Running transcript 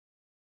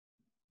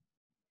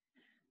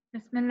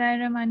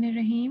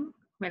Bismillahirrahmanirrahim.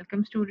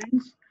 Welcome,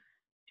 students.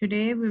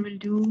 Today we will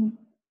do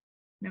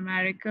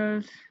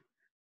numericals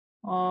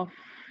of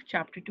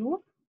chapter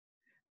 2.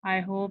 I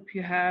hope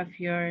you have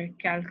your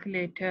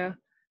calculator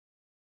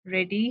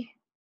ready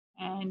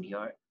and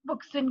your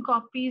books and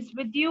copies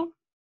with you.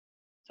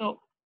 So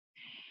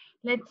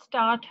let's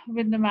start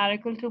with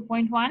numerical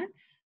 2.1.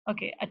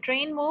 Okay, a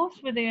train moves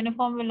with a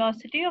uniform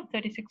velocity of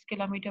 36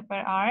 km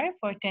per hour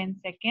for 10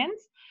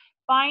 seconds.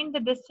 Find the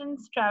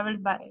distance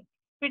traveled by it.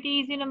 Pretty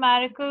easy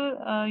numerical.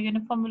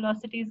 Uniform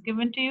velocity is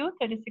given to you,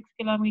 36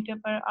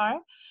 km per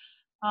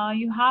hour.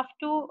 You have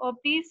to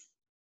please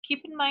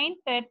keep in mind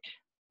that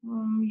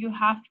you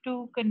have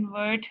to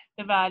convert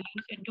the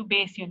values into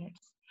base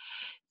units.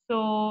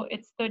 So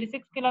it's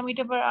 36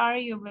 kilometer per hour.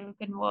 You will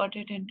convert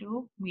it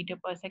into meter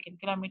per second.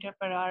 Kilometer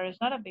per hour is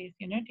not a base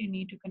unit. You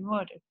need to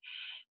convert it.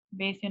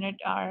 Base unit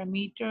are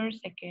meter,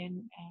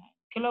 second, and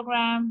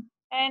kilogram,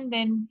 and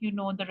then you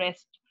know the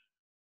rest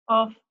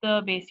of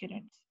the base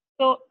units.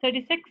 So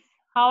 36,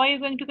 how are you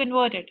going to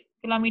convert it?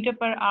 Kilometer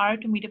per hour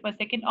to meter per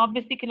second.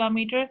 Obviously,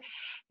 kilometer,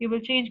 you will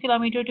change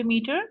kilometer to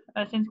meter.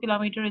 Since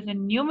kilometer is a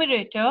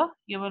numerator,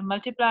 you will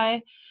multiply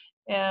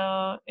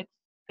its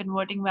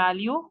converting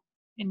value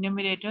in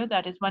numerator.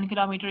 That is 1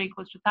 kilometer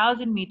equals to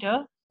 1000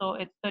 meter. So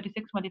it's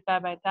 36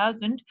 multiplied by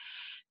 1000.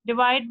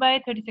 Divide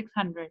by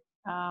 3600.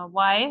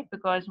 Why?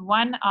 Because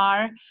 1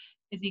 hour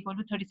is equal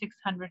to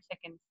 3600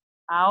 seconds.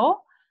 How?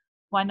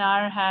 1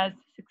 hour has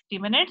 60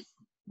 minutes,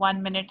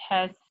 1 minute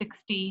has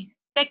 60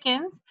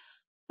 seconds.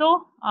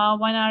 So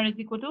 1 hour is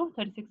equal to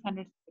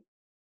 3600 seconds.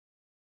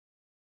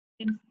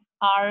 Since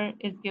hour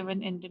is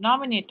given in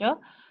denominator,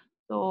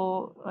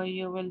 so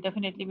you will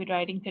definitely be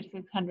writing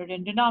 3600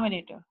 in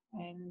denominator.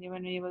 And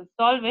when you will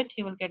solve it,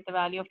 you will get the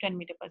value of 10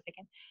 meter per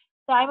second.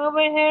 Time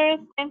over here is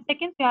 10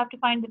 seconds. You have to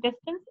find the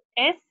distance.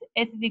 S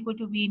is equal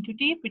to V into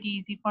T. Pretty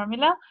easy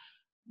formula.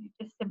 You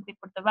just simply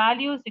put the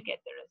values, you get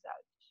the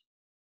result.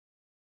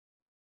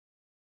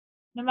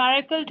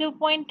 Numerical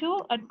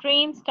 2.2, a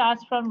train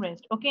starts from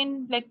rest. Okay,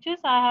 in lectures,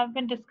 I have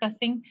been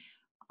discussing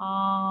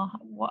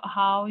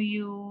how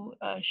you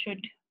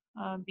should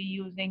be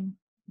using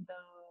the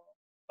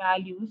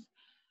values.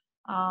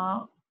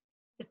 Uh,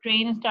 the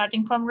train is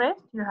starting from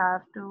rest. You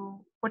have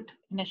to put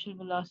initial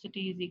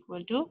velocity is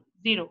equal to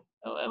 0.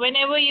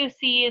 Whenever you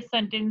see a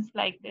sentence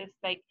like this,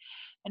 like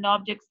an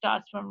object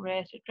starts from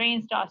rest, a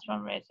train starts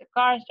from rest, a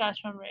car starts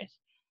from rest,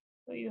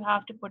 so you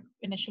have to put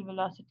initial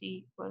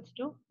velocity equals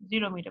to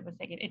 0 meter per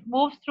second. It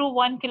moves through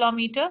 1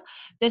 kilometer.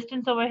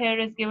 Distance over here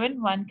is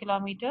given 1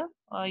 kilometer.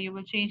 You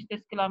will change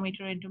this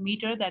kilometer into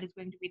meter. That is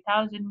going to be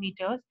 1000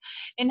 meters.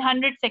 In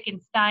 100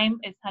 seconds, time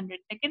is 100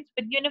 seconds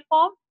with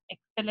uniform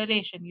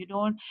acceleration.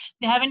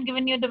 They haven't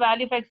given you the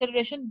value of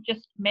acceleration,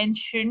 just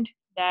mentioned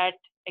that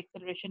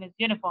acceleration is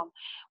uniform.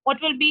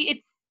 What will be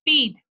its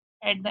speed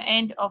at the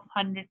end of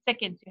 100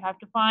 seconds? You have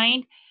to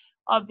find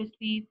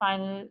obviously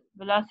final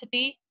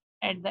velocity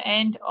at the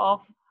end of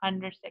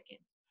 100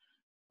 seconds.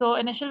 So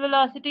initial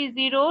velocity is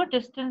 0,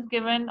 distance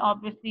given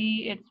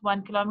obviously it's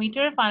 1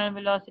 kilometer, final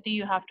velocity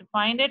you have to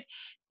find it,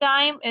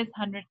 time is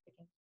 100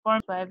 seconds. For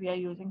why we are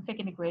using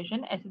second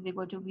equation, S is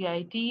equal to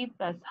VIT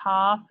plus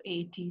half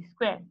AT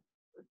squared.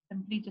 So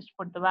simply just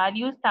put the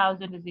values,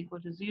 1000 is equal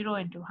to 0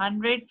 into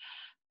 100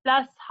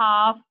 plus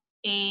half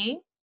A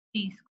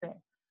T squared.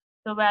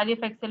 So value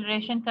of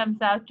acceleration comes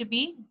out to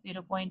be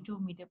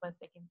 0.2 meter per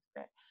second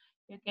square.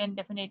 You can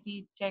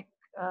definitely check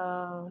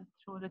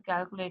through the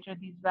calculator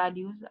these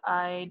values.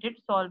 I did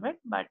solve it,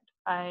 but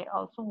I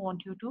also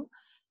want you to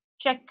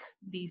check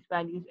these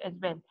values as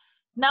well.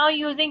 Now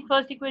using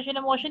first equation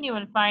of motion, you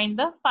will find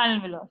the final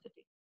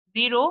velocity.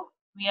 0,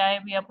 we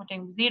are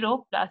putting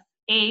 0 plus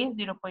A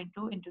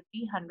 0.2 into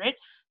T 100,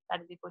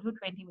 that is equal to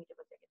 20 meter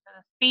per second. So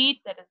the speed,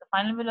 that is the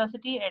final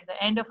velocity at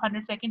the end of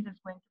 100 seconds is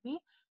going to be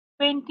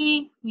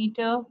 20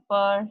 meter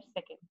per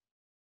second.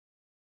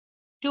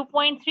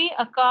 2.3,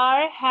 a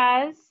car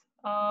has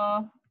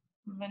a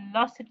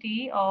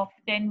velocity of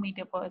 10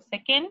 meter per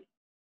second.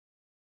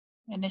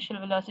 Initial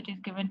velocity is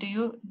given to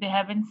you. They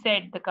haven't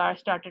said the car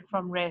started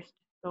from rest.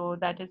 So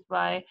that is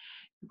why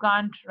you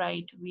can't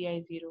write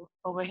VI0.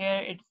 Over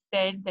here, it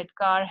said that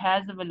car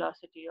has a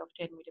velocity of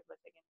 10 meter per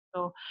second.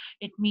 So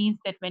it means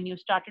that when you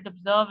started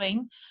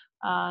observing,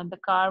 the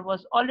car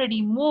was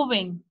already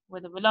moving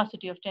with a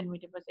velocity of 10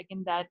 meter per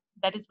second.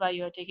 That is why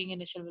you are taking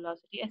initial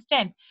velocity as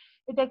 10.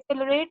 It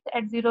accelerates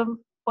at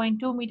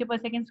 0.2 meter per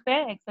second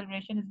square.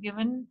 Acceleration is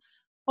given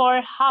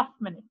for half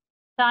minute.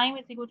 Time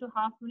is equal to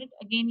half minute.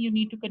 Again, you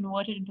need to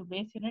convert it into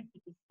base unit,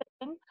 which is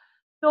second.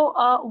 So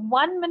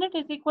 1 minute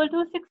is equal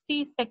to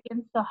 60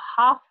 seconds. So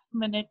half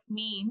minute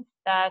means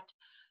that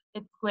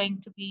it's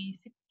going to be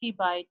 60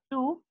 by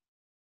 2.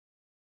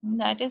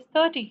 That is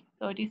 30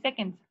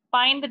 seconds.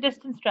 Find the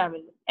distance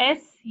traveled. S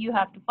you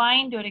have to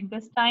find during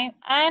this time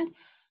and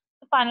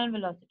the final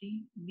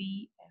velocity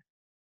VF.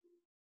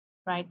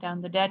 Write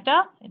down the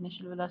data.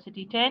 Initial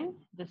velocity 10,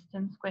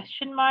 distance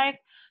question mark,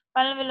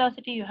 final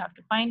velocity you have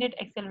to find it,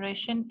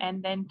 acceleration,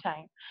 and then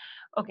time.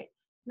 Okay,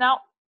 now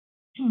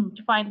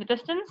To find the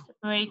distance,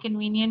 very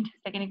convenient.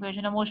 Second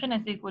equation of motion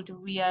is equal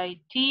to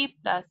VIT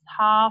plus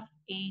half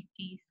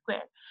AT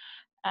square.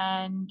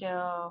 And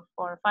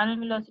for final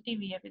velocity,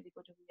 VF is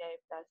equal to VI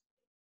plus.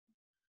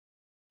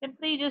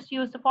 Simply just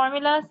use the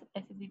formulas.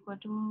 S is equal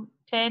to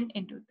 10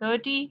 into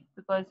 30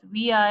 because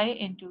VI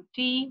into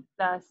T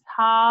plus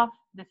half.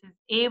 This is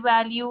A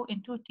value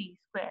into T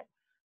square.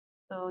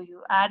 So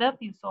you add up,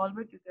 you solve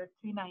it, you get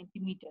 390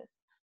 meters.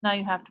 Now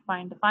you have to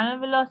find the final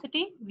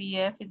velocity.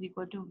 VF is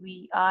equal to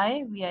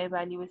VI. VI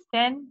value is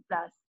 10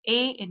 plus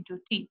A into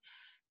T.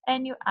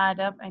 And you add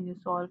up and you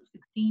solve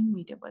 16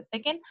 meter per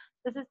second.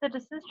 This is the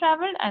distance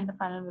traveled and the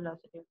final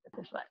velocity of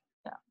this one.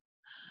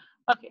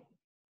 Yeah. Okay.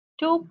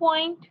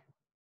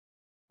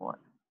 2.4.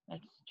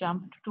 Let's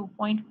jump to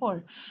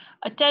 2.4.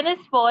 A tennis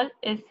ball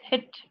is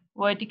hit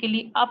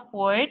vertically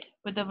upward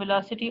with a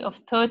velocity of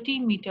 30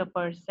 meter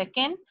per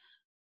second.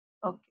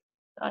 Okay.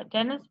 A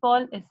tennis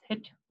ball is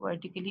hit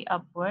vertically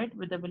upward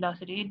with a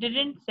velocity. It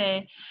didn't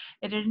say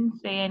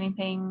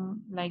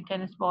anything like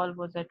tennis ball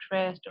was at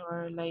rest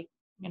or like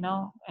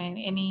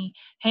any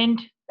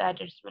hint that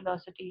its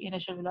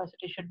initial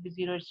velocity should be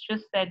zero. It's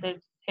just that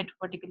it's hit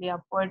vertically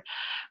upward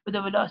with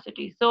a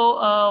velocity.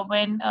 So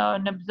when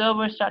an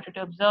observer started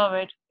to observe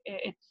it,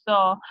 it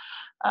saw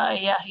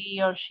yeah,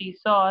 he or she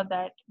saw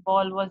that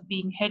ball was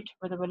being hit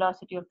with a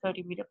velocity of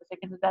 30 meter per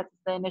second. So that's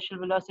the initial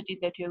velocity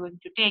that you're going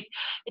to take.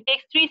 It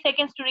takes 3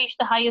 seconds to reach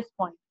the highest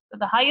point. So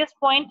the highest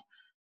point,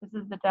 this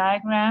is the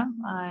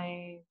diagram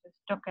I just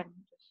took and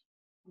just,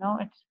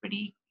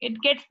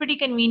 it gets pretty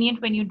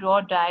convenient when you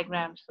draw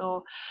diagrams.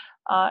 So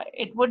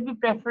it would be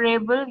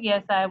preferable,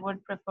 yes, I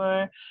would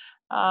prefer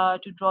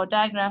to draw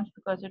diagrams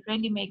because it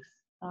really makes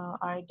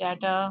our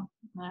data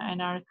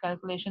and our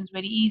calculations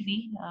very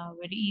easy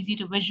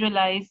to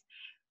visualize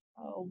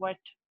what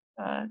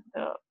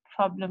the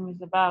problem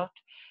is about.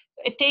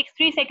 It takes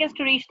 3 seconds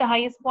to reach the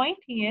highest point.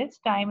 Yes,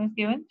 time is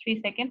given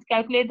 3 seconds.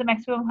 Calculate the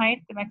maximum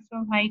height. The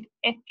maximum height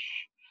h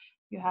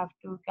you have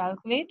to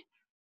calculate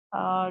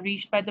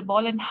reached by the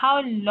ball, and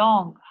how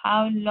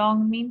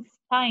long means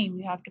time.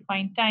 You have to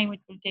find time it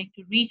will take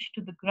to reach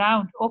to the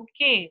ground.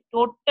 Okay,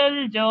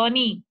 total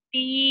journey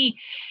t,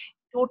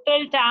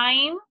 total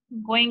time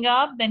going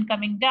up then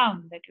coming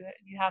down, that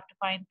you have to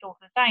find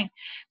total time.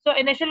 So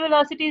initial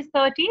velocity is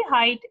 30,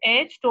 height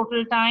h,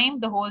 total time,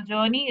 the whole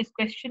journey is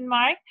question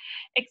mark.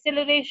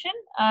 Acceleration,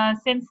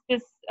 since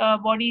this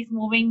body is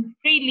moving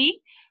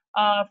freely,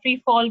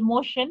 free fall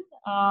motion,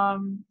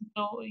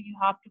 so you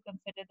have to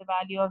consider the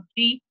value of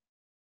g.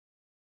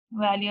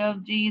 Value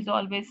of g is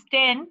always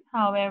 10.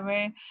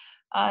 However,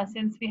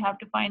 since we have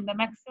to find the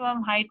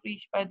maximum height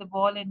reached by the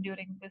ball, and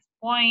during this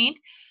point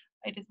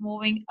it is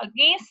moving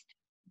against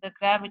the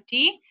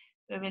gravity,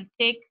 we will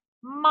take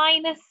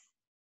minus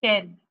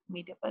 10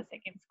 meter per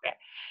second square.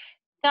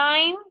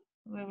 Time,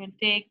 we will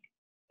take,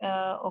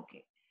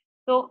 okay,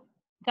 so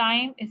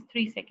time is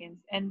 3 seconds,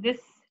 and this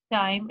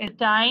time is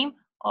time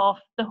of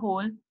the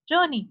whole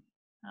journey.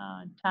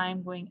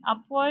 Time going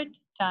upward,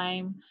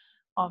 time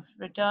of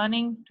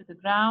returning to the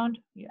ground,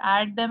 you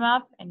add them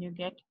up and you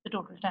get the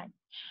total time.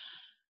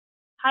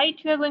 Height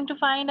we are going to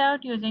find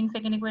out using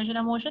second equation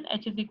of motion.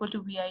 H is equal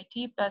to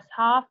VIT plus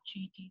half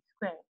GT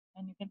squared.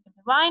 And you can say,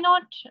 why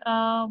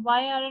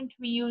aren't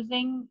we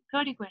using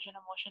third equation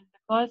of motion?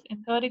 Because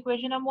in third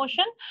equation of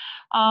motion,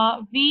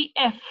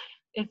 VF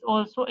is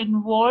also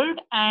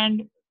involved,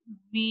 and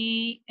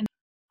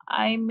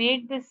I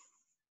made this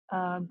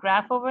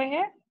graph over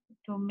here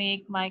to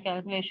make my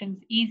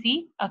calculations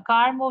easy. A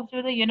car moves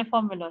with a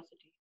uniform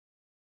velocity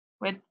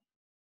with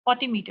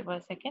 40 meter per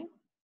second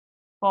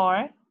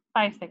for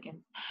 5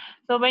 seconds.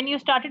 So when you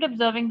started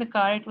observing the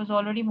car, it was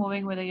already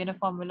moving with a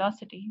uniform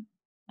velocity,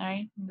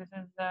 right? This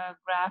is the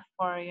graph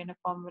for a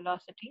uniform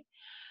velocity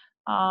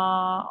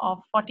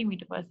of 40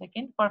 meter per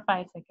second for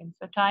 5 seconds.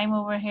 So time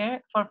over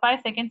here, for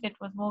 5 seconds, it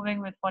was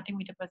moving with 40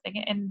 meter per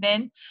second, and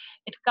then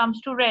it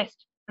comes to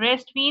rest.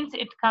 Rest means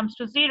it comes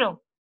to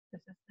zero.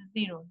 This is the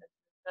zero.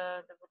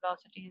 The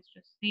velocity is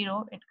just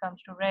zero. It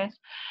comes to rest.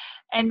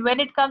 And when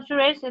it comes to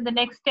rest, in the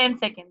next 10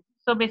 seconds.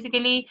 So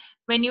basically,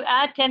 when you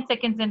add 10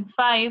 seconds and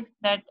 5,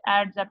 that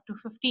adds up to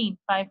 15.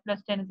 5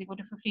 plus 10 is equal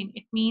to 15.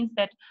 It means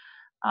that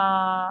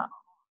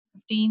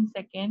 15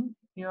 seconds,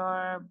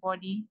 your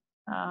body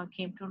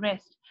came to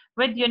rest.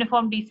 With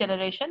uniform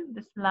deceleration,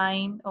 this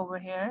line over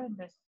here,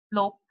 this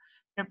slope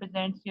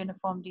represents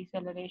uniform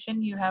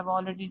deceleration. You have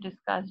already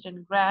discussed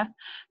in graph.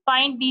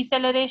 Find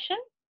deceleration,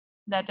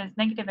 that is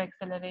negative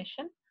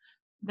acceleration.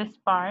 This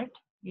part,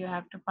 you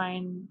have to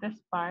find this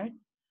part,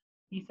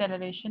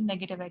 deceleration,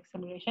 negative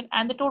acceleration,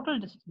 and the total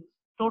distance.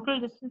 Total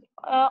distance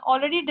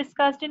already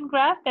discussed in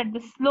graph, that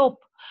the slope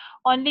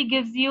only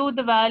gives you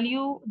the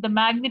value, the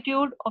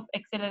magnitude of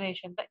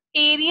acceleration. The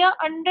area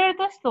under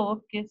the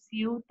slope gives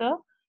you the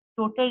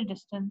total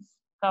distance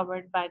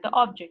covered by the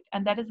object,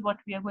 and that is what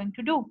we are going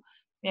to do.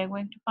 We are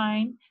going to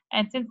find,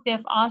 and since they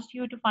have asked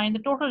you to find the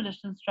total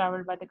distance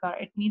traveled by the car,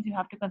 it means you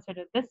have to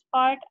consider this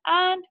part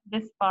and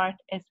this part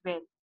as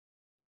well.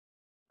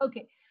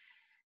 Okay,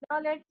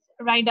 now let's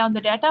write down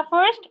the data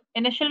first.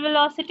 Initial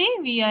velocity,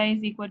 Vi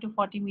is equal to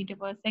 40 meter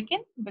per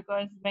second,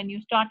 because when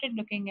you started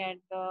looking at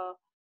the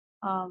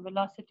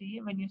velocity,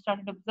 when you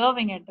started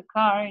observing at the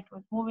car, it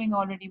was moving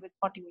already with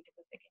 40 meter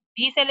per second.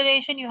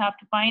 Deceleration, you have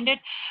to find it.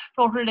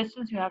 Total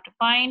distance, you have to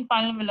find.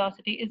 Final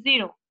velocity is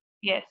 0.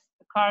 Yes,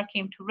 the car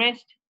came to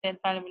rest, then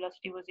final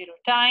velocity was 0.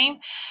 Time,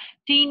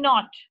 T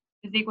naught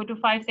is equal to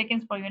 5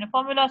 seconds for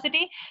uniform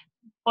velocity.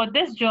 For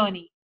this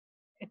journey,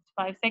 it's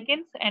 5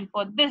 seconds, and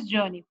for this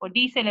journey, for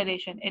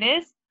deceleration, it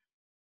is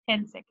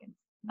 10 seconds.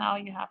 Now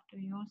you have to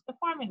use the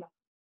formula.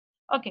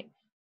 Okay,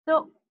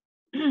 so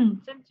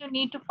since you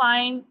need to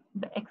find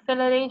the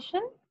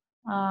acceleration,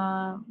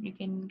 you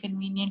can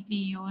conveniently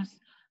use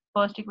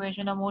first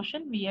equation of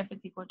motion. Vf is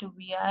equal to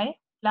Vi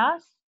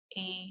plus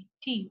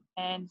At,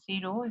 and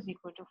 0 is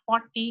equal to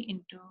 40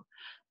 into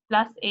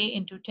plus A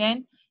into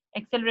 10.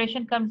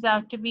 Acceleration comes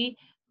out to be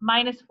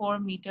minus 4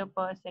 meter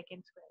per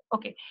second square.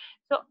 Okay,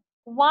 so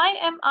why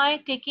am I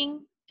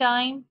taking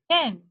time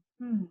 10?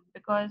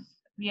 Because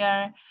we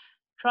are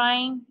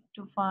trying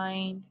to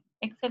find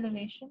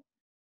acceleration,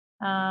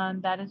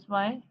 and that is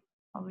why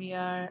we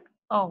are,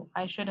 oh,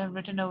 I should have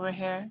written over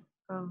here,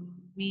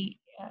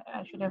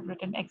 I should have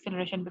written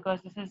acceleration,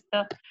 because this is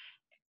the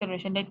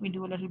acceleration. Let me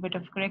do a little bit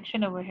of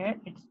correction over here.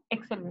 It's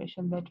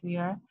acceleration that we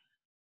are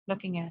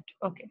looking at.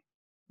 Okay,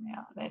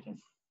 yeah, that is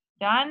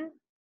done.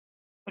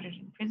 Put it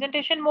in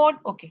presentation mode.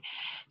 Okay,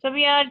 so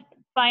we are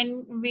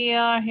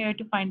here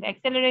to find the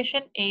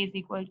acceleration. A is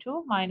equal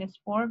to minus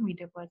 4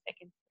 meter per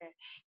second square.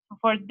 So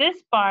for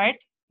this part,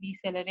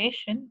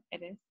 deceleration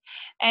it is,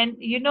 and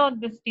you know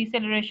this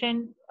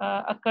deceleration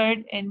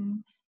occurred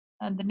in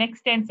the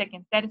next 10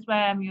 seconds. That is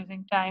why I'm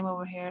using time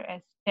over here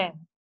as 10.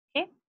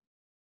 Okay,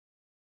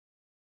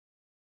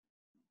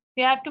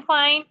 we have to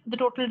find the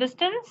total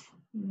distance,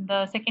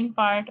 the second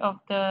part of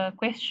the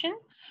question.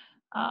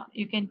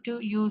 You can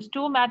use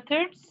two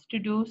methods to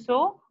do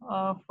so.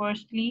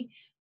 Firstly,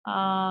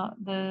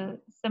 the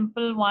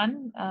simple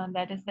one,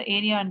 that is the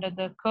area under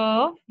the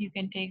curve. You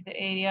can take the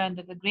area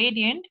under the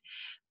gradient.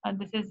 And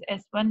this is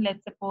S1.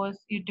 Let's suppose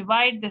you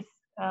divide this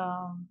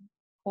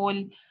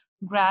whole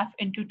graph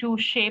into two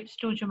shapes,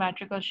 two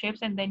geometrical shapes,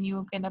 and then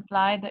you can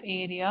apply the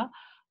area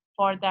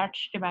for that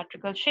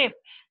geometrical shape.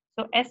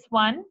 So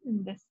S1,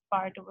 this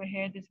part over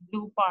here, this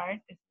blue part,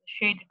 this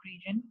shaded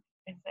region,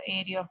 is the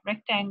area of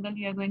rectangle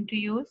you are going to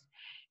use.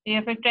 Area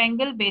of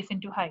rectangle, base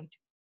into height,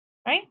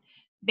 right?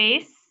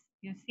 Base,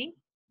 you see,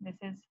 this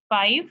is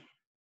 5,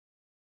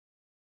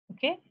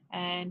 okay,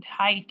 and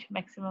height,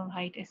 maximum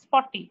height is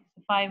 40.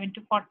 So 5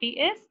 into 40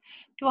 is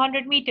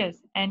 200 meters,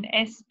 and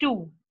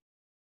S2,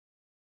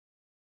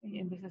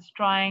 this is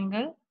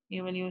triangle.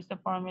 You will use the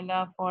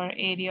formula for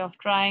area of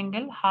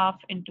triangle, half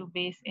into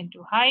base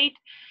into height,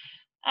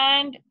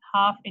 and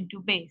half into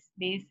base.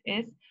 Base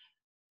is,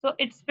 so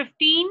it's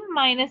 15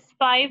 minus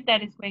 5,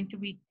 that is going to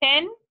be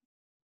 10.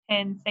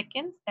 10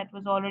 seconds. That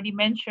was already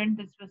mentioned.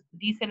 This was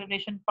the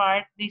deceleration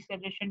part.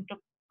 Deceleration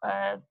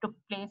took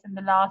place in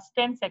the last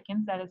 10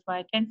 seconds. That is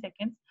why 10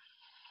 seconds.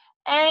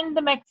 And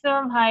the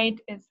maximum height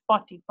is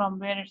 40, from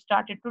where it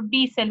started to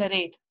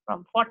decelerate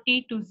from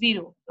 40 to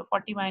 0. So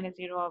 40 minus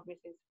 0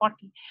 obviously is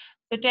 40.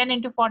 So 10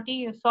 into 40,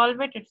 you solve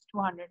it, it's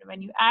 200.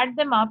 When you add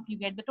them up, you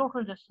get the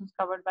total distance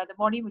covered by the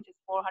body, which is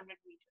 400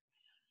 meters.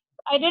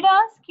 I did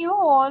ask you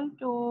all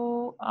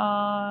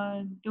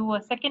to do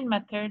a second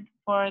method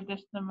for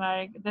this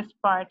this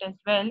part as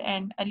well,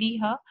 and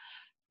Aliha,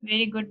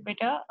 very good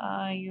beta,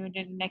 you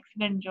did an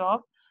excellent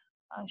job.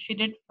 She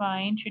did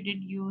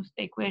use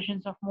the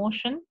equations of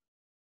motion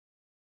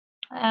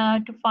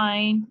to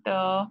find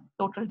the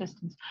total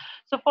distance.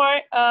 So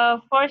for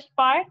first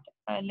part,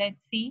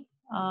 let's see,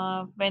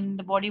 when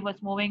the body was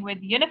moving with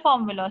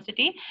uniform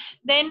velocity,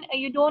 then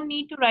you don't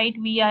need to write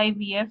VI,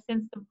 VF,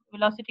 since the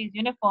velocity is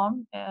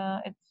uniform,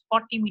 it's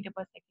 40 meter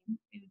per second.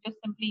 You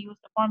just simply use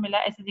the formula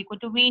S is equal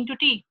to V into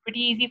T. Pretty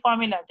easy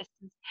formula,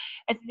 distance.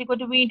 S is equal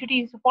to V into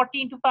T. So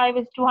 40 into 5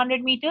 is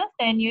 200 meters.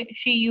 Then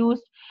she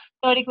used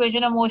third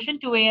equation of motion,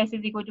 2AS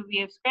is equal to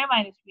VF square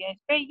minus VI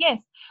square. Yes,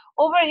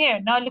 over here,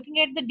 now looking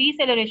at the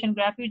deceleration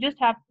graph, you just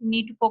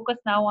need to focus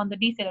now on the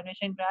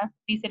deceleration graph.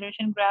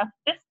 Deceleration graph,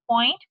 this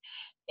point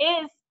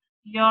is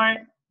your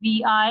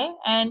VI,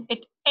 and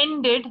it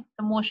ended,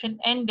 the motion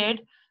ended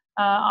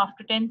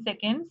after 10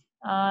 seconds.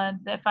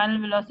 The final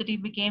velocity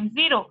became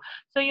 0.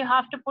 So you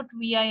have to put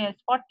VI as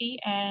 40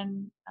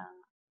 and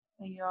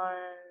your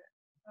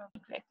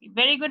exactly.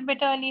 Very good,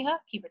 beta Aliha.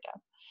 Keep it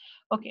up.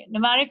 Okay,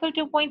 numerical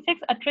 2.6,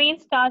 a train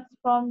starts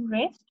from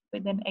rest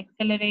with an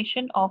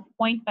acceleration of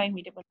 0.5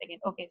 meter per second.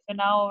 Okay, so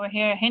now over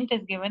here, a hint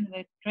is given,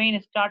 the train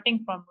is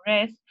starting from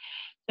rest.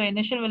 So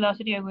initial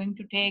velocity you're going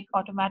to take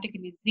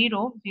automatically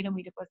 0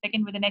 meter per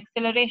second with an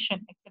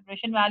acceleration.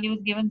 Acceleration value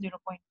is given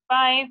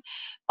 0.5.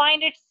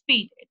 Find its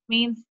speed. It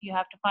means you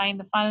have to find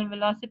the final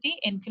velocity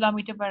in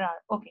kilometer per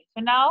hour. Okay,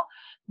 so now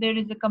there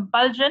is a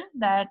compulsion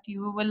that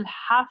you will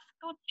have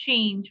to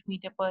change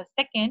meter per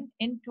second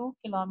into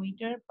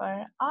kilometer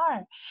per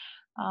hour.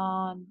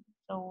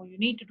 So you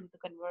need to do the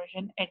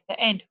conversion at the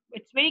end.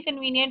 It's very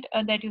convenient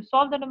that you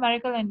solve the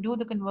numerical and do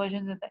the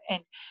conversions at the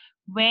end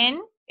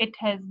when it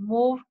has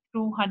moved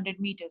through 100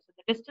 meters. So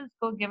the distance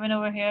given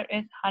over here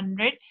is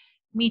 100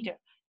 meter.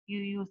 You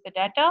use the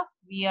data,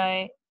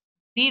 VI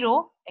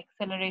 0,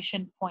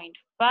 acceleration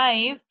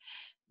 0.5,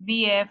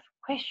 VF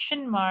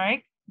question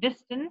mark,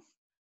 distance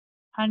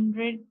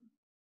 100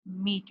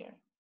 meter.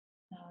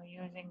 Now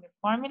using the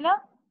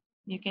formula,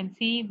 you can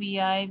see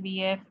VI,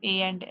 VF,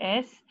 A and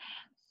S.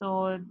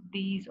 So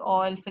these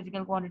all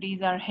physical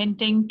quantities are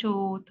hinting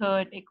to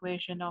third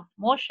equation of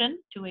motion.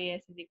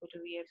 2AS is equal to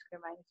VF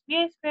square minus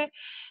VA square.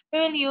 We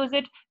will use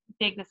it to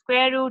take the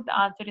square root. The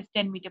answer is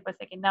 10 meter per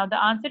second. Now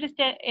the answer is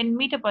 10 in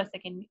meter per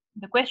second.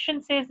 The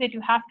question says that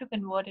you have to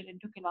convert it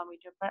into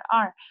kilometer per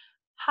hour.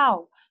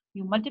 How?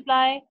 You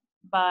multiply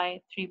by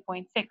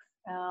 3.6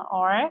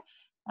 or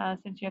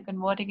since you're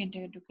converting it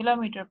into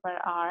kilometer per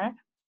hour,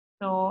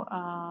 so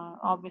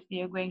obviously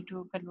you're going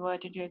to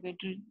convert it, you're going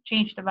to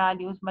change the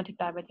values,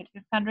 multiply by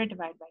 3600,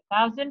 divide by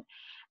 1000,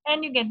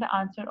 and you get the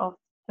answer of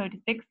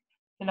 36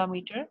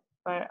 kilometer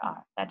per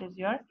hour. That is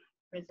your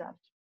result.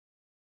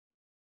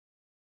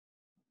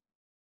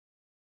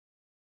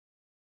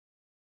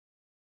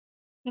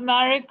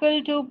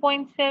 Numerical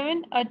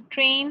 2.7, a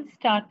train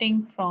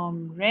starting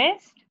from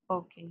rest.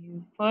 Okay,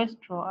 you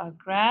first draw a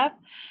graph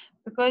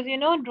because you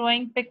know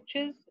drawing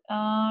pictures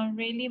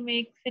really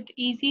makes it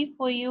easy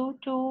for you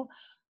to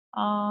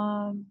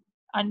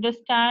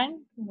understand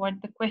what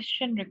the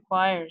question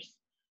requires,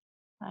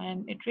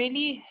 and it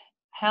really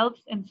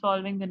helps in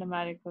solving the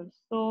numericals.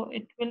 So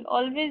it will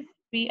always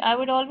be, I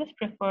would always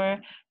prefer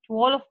to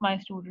all of my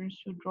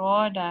students to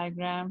draw a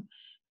diagram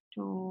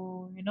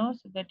to, you know,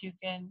 so that you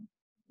can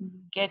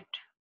get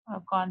a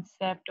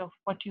concept of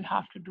what you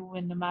have to do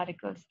in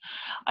numericals.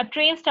 A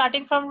train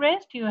starting from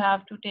rest, you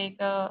have to take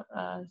a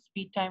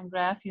speed time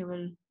graph. You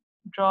will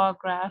draw a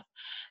graph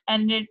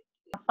and it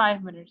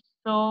 5 minutes.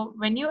 So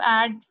when you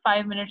add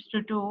 5 minutes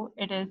to 2,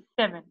 it is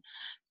 7.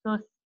 So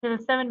till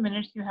 7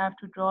 minutes, you have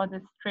to draw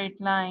this straight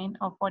line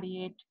of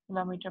 48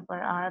 kilometer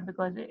per hour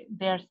because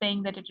they are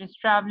saying that it is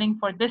traveling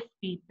for this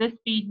speed. This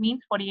speed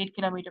means 48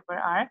 kilometer per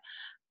hour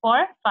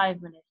for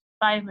 5 minutes.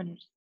 5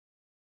 minutes.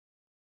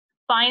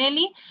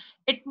 Finally,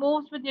 it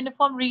moves with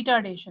uniform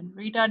retardation.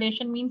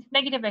 Retardation means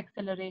negative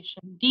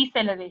acceleration,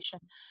 deceleration.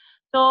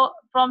 So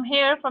from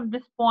here, from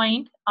this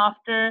point,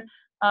 after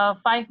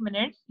 5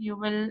 minutes, you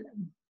will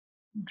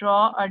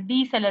draw a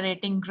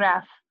decelerating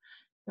graph.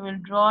 You will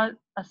draw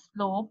a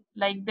slope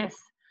like this.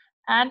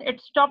 And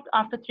it stopped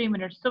after 3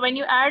 minutes. So when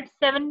you add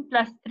 7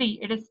 plus 3,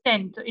 it is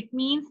 10. So it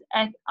means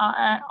at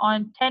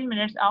on 10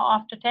 minutes,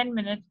 after 10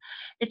 minutes,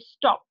 it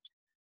stopped.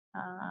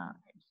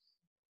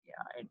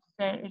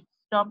 It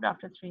stopped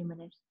after 3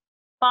 minutes.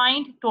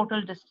 Find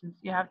total distance.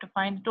 You have to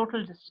find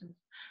total distance.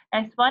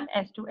 S1,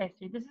 S2,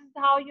 S3. This is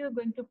how you're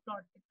going to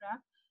plot the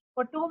graph.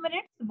 For 2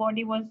 minutes, the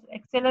body was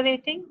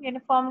accelerating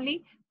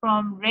uniformly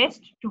from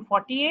rest to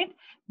 48.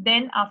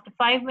 Then after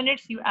 5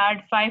 minutes, you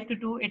add 5 to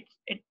 2,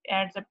 it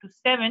adds up to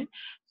 7.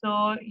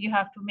 So you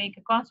have to make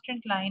a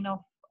constant line of,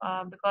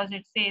 because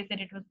it says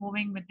that it was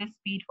moving with this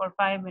speed for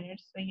 5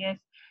 minutes. So yes,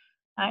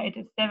 it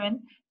is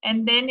 7.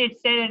 And then it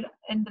said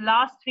in the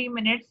last 3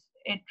 minutes,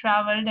 it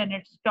traveled and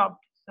it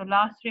stopped. So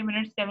last 3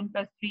 minutes, 7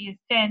 plus 3 is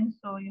 10.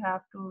 So you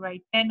have to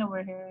write 10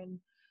 over here. And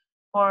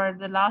for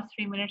the last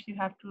 3 minutes, you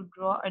have to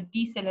draw a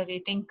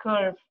decelerating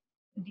curve,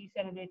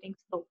 decelerating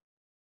slope.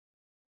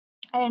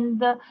 And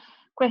the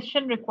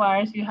question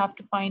requires you have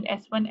to find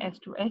S1,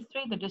 S2,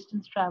 S3, the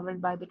distance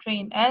traveled by the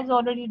train. As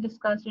already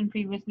discussed in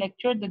previous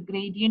lecture, the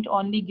gradient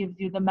only gives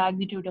you the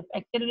magnitude of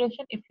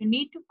acceleration. If you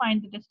need to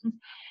find the distance,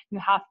 you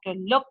have to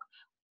look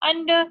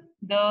under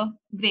the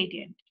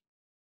gradient.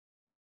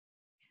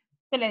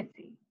 So let's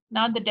see.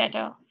 Now the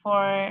data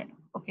for,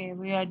 okay,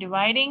 we are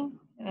dividing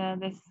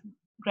this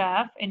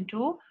graph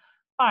into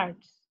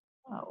parts.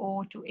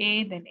 O to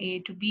A, then A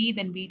to B,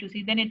 then B to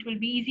C. Then it will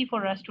be easy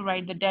for us to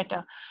write the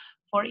data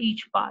for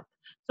each path.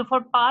 So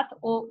for path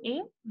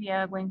OA, we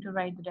are going to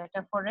write the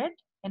data for it.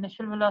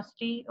 Initial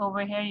velocity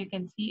over here, you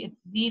can see it's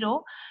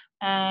 0.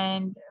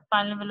 And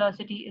final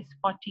velocity is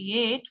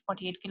 48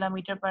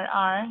 kilometer per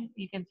hour.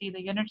 You can see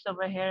the units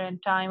over here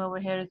and time over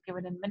here is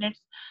given in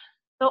minutes.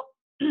 So,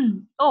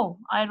 oh,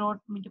 I wrote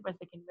meter per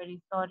second.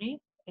 Very sorry.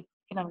 It's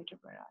kilometer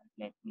per hour.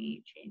 Let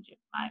me change it.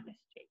 My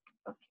mistake.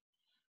 Okay.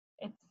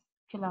 It's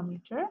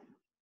kilometer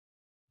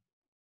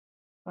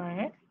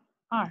per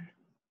hour.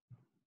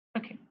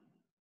 Okay.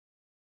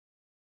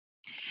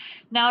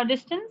 Now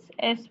distance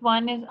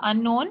S1 is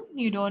unknown.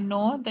 You don't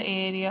know the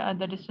area,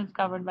 the distance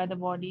covered by the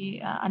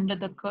body under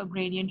the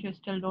gradient. You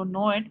still don't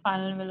know it.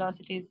 Final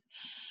velocity is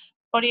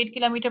 48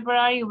 kilometer per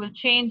hour. You will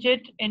change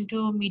it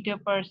into meter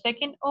per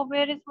second. Oh,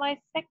 where is my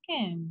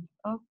second?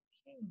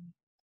 Okay,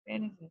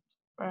 where is it?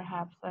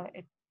 Perhaps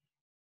it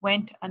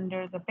went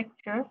under the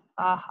picture.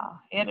 Aha,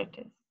 here it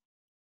is.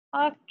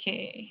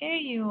 Okay, here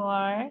you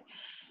are.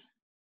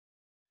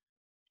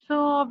 So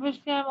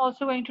obviously I'm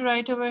also going to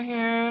write over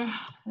here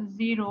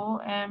 0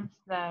 m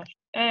slash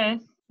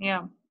s.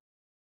 Yeah.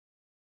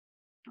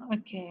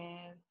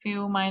 Okay,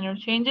 few minor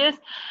changes.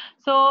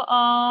 So,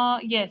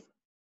 yes,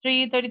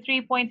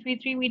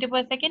 333.33 meter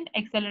per second.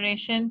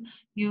 Acceleration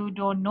you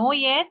don't know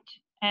yet,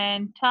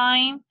 and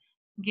time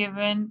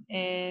given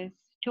is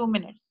 2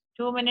 minutes.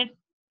 2 minutes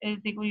is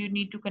equal. You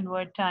need to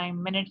convert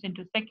time minutes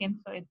into seconds,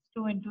 so it's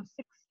 2 into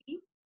 60.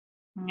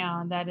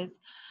 Yeah, that is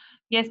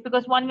yes,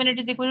 because 1 minute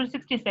is equal to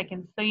 60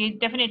 seconds. So you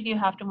definitely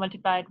have to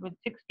multiply it with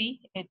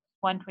 60. It's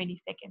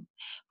 120 seconds.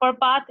 For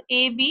path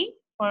AB,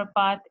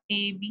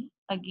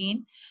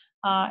 again,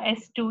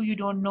 S2 you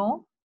don't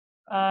know.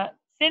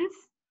 Since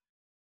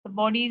the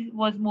body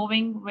was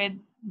moving with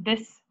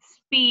this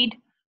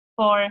speed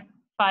for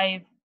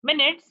 5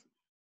 minutes,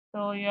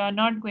 so you are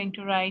not going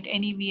to write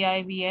any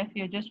VI, VF.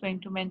 You're just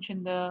going to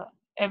mention the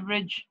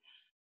average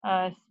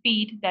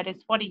speed, that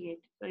is 48.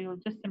 So you'll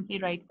just simply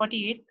write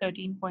 48,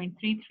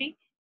 13.33,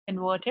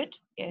 convert it.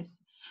 Yes.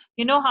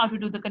 You know how to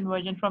do the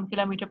conversion from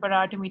kilometer per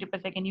hour to meter per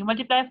second. You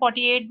multiply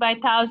 48 by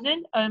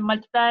 1000,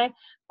 multiply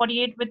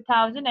 48 with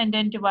 1000 and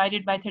then divide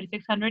it by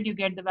 3600. You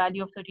get the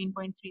value of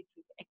 13.33.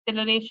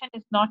 Acceleration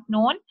is not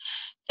known.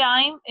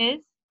 Time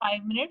is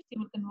 5 minutes. You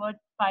will convert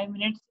 5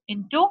 minutes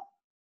into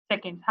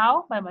seconds.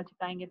 How? By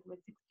multiplying it with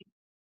 60.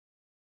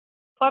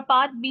 For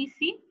part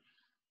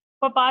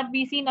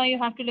BC, now you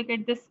have to look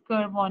at this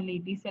curve only,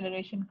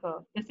 deceleration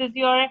curve. This is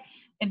your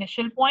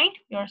initial point,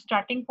 your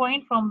starting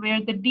point from where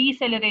the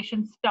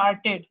deceleration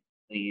started.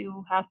 So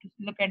you have to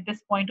look at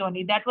this point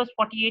only. That was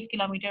 48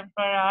 kilometer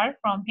per hour.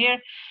 From here,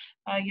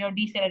 your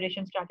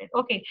deceleration started.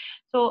 Okay,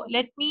 so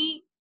let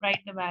me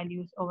write the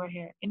values over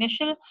here.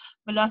 Initial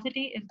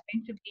velocity is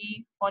going to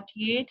be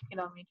 48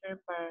 kilometer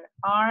per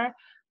hour,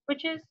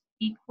 which is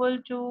equal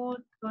to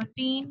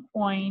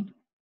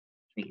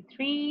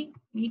 13.33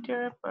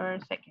 meter per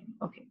second.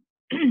 Okay.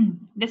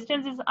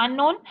 Distance is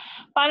unknown.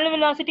 Final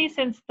velocity,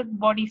 since the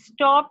body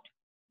stopped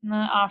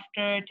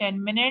after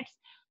 10 minutes,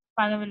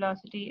 final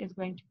velocity is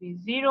going to be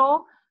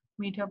 0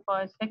 meter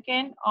per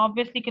second.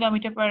 Obviously,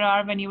 kilometer per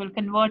hour, when you will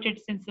convert it,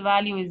 since the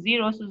value is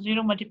 0, so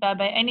 0 multiplied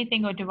by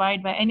anything or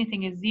divide by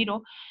anything is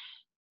 0.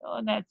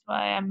 So that's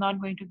why I'm not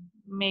going to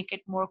make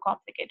it more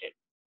complicated.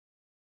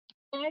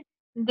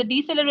 The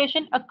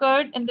deceleration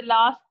occurred in the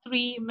last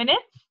 3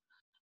 minutes.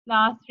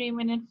 Last 3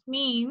 minutes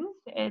means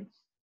it's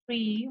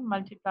 3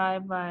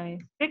 multiplied by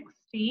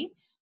 60.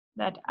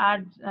 That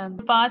adds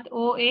path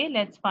OA.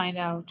 Let's find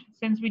out.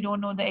 Since we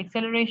don't know the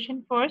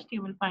acceleration first,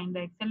 you will find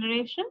the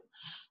acceleration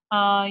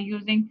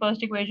using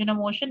first equation of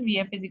motion.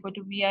 VF is equal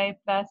to VI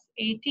plus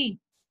AT.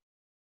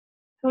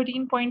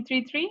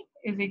 13.33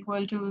 is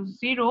equal to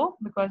 0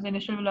 because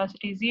initial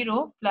velocity is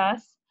 0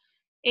 plus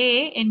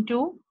A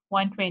into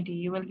 120.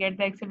 You will get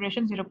the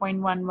acceleration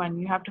 0.11.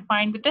 You have to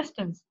find the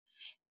distance.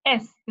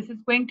 S, this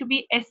is going to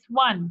be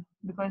S1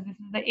 because this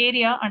is the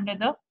area under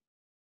the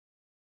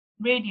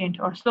gradient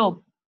or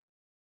slope.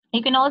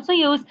 You can also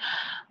use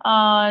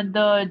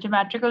the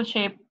geometrical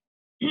shape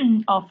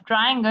of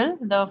triangle,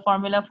 the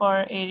formula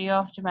for area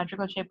of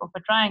geometrical shape of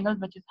a triangle,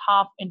 which is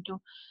half into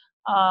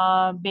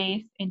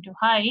base into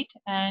height,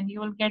 and you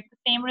will get the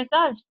same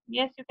result.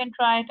 Yes, you can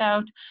try it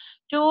out.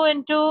 2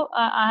 into,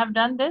 I have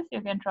done this,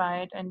 you can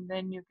try it, and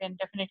then you can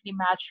definitely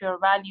match your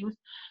values.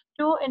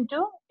 2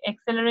 into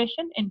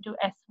acceleration into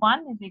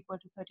S1 is equal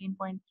to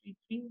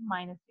 13.33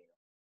 minus 0.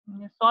 When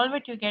you solve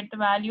it, you get the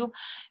value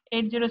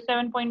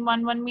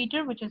 807.11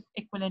 meter, which is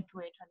equivalent to 800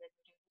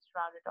 meters. Just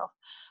round it off.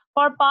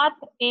 For path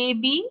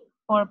AB,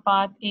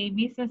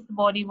 since the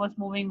body was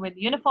moving with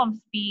uniform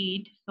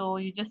speed, so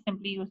you just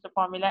simply use the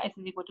formula S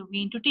is equal to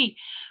V into T.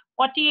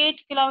 48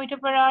 kilometer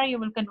per hour, you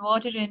will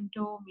convert it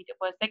into meter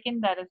per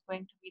second. That is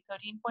going to be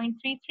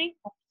 13.33.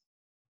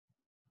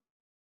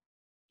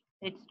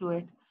 Let's do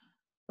it.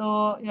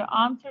 So your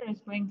answer is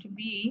going to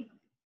be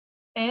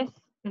S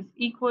is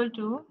equal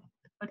to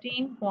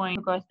 13 point,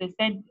 because they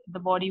said the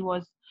body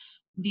was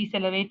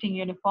decelerating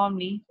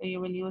uniformly. So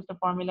you will use the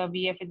formula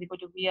VF is equal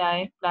to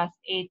VI plus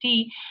AT.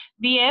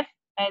 VF,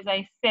 as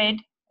I said,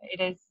 it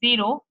is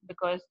 0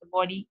 because the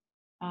body,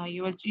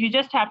 you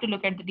just have to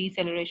look at the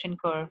deceleration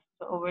curve.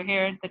 So over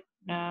here, the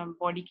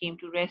body came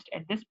to rest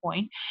at this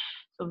point.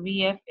 So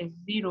VF is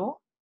 0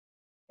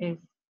 is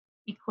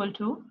equal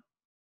to,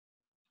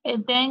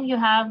 and then you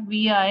have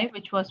VI,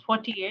 which was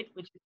 48,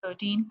 which is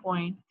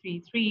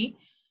 13.33,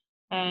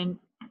 and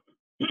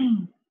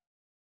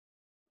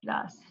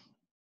plus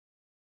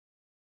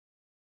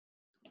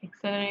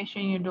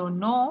acceleration you don't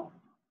know,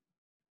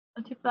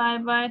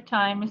 multiplied by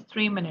time is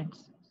 3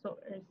 minutes. So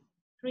it's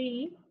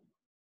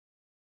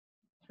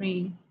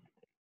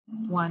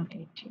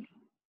 180.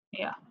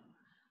 Yeah.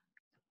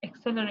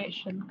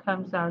 Acceleration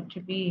comes out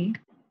to be,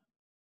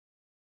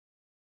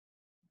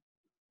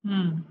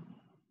 yeah,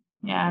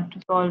 I have to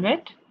solve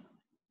it.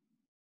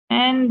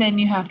 And then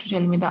you have to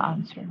tell me the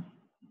answer.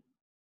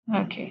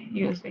 Okay,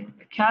 using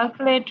the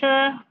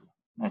calculator.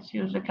 Let's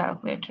use the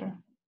calculator.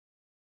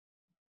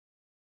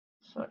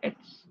 So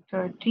it's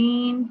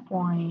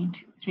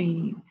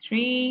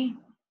 13.33.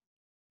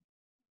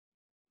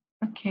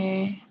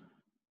 Okay.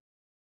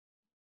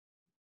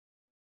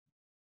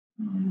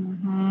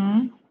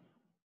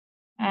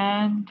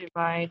 And S1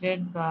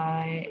 divided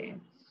by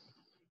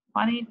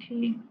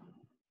 180.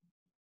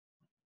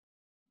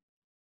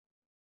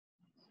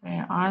 So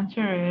your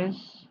answer is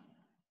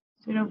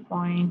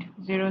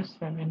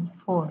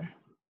 0.074.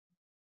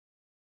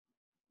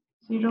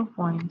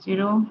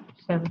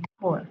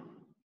 0.074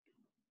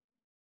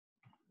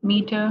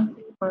 meter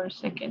per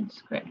second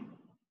square.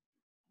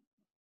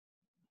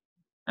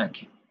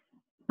 Okay.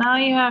 Now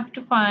you have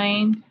to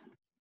find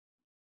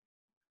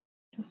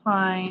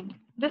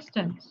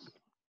distance.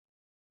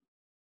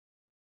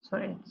 So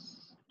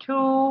it's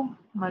 2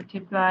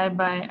 multiplied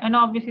by, and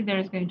obviously there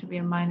is going to be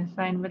a minus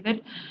sign with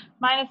it.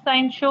 Minus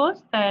sign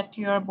shows that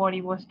your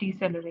body was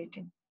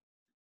decelerating.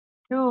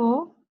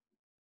 2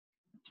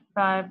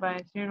 multiplied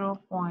by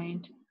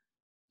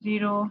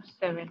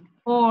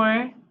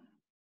 0.074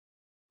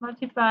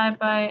 multiplied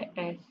by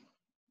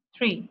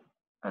S3.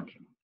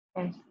 Okay,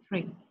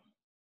 S3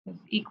 is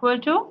equal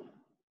to,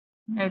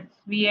 it's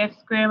VF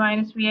square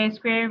minus VI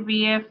square.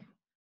 VF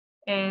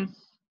is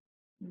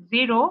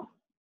 0,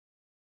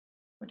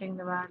 putting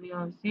the value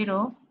of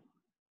 0.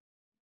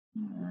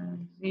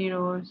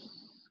 0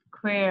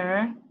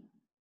 square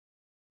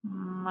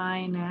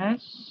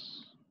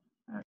minus,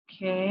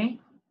 okay,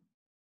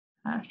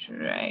 I have to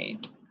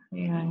write,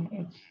 yeah,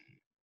 it's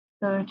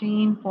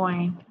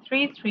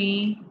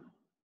 13.33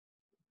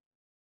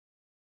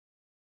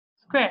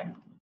 square.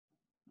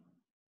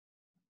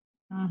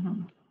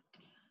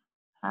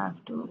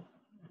 Have to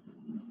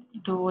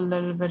do a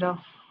little bit of,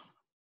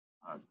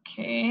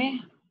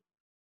 okay,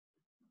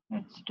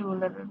 let's do a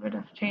little bit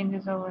of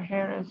changes over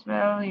here as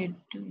well. You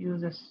do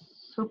use a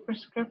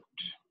superscript.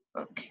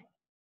 Okay.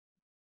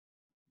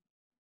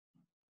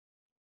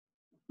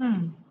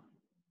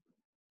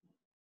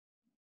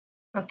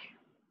 Okay.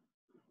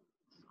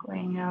 It's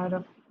going out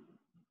of.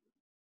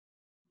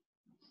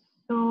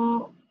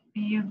 So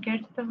you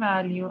get the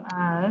value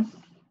as,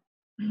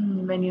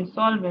 when you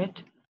solve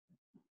it,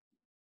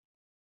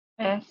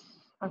 S,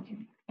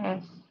 okay,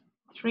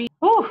 S3,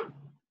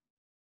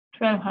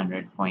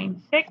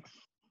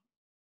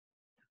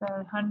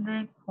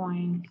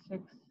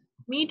 1200.6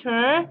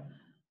 meter,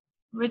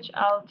 which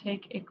I'll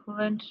take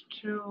equivalent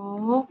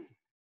to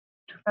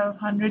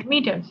 1200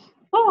 meters.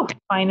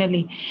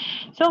 Finally.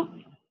 So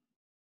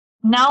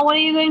now what are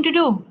you going to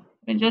do?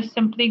 We're just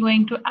simply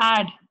going to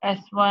add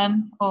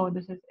S1. Oh,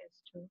 this is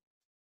S2.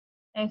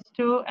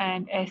 S2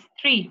 and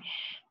S3.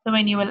 So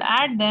when you will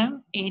add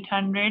them,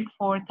 800,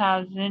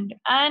 4000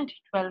 and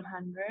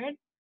 1200,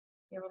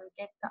 you will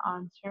get the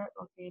answer.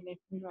 Okay, let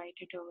me write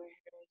it over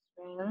here as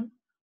well.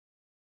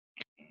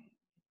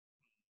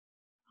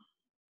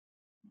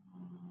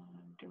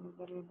 Do a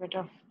little bit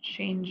of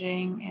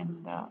changing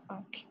in the,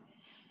 okay.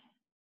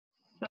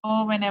 So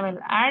when I will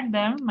add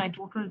them, my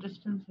total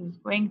distance is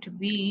going to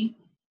be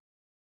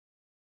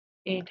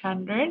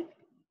 800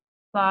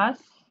 plus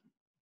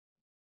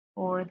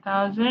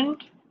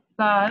 4000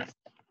 plus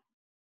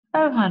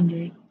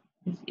 1200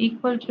 is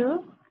equal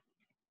to,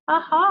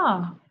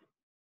 aha,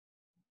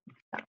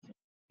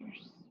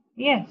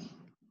 yes.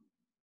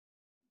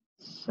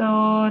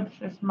 So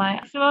this is my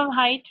maximum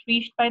height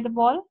reached by the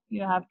ball.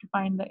 You have to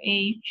find the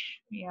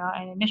h, yeah,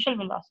 and initial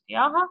velocity.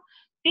 Aha,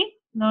 see,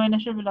 no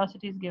initial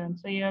velocity is given.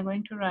 So you are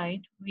going to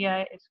write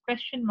vi is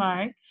question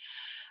mark.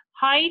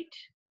 Height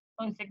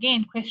is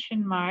again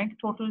question mark.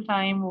 Total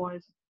time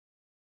was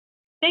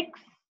 6.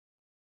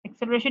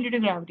 Acceleration due to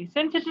gravity.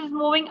 Since it is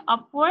moving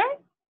upward,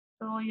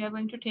 so you are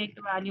going to take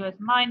the value as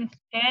minus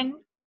 10.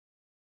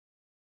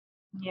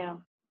 Yeah.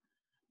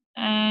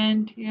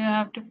 And you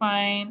have to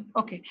find,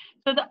 okay,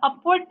 so the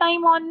upward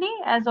time only,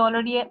 as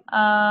already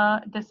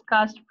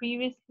discussed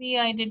previously,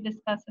 I did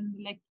discuss in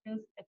the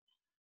lectures,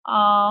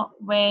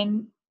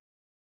 when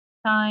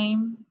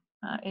time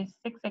is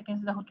 6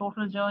 seconds, the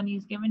total journey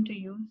is given to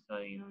you. So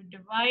you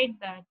divide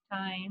that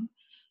time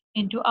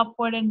into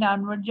upward and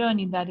downward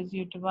journey. That is,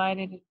 you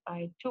divided it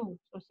by 2.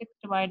 So 6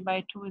 divided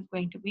by 2 is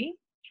going to be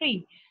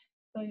 3.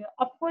 So your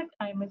upward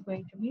time is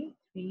going to be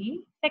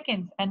 3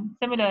 seconds. And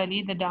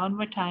similarly, the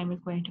downward time is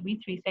going to be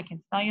 3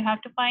 seconds. Now you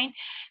have to find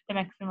the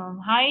maximum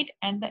height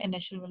and the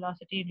initial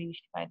velocity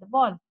reached by the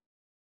ball.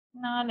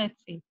 Now let's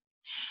see.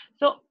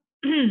 So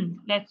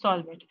let's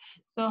solve it.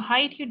 So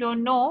height you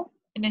don't know,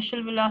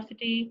 initial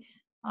velocity,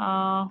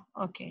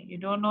 okay, you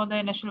don't know the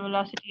initial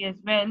velocity as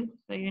well.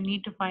 So you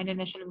need to find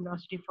initial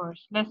velocity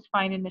first. Let's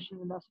find initial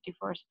velocity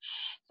first.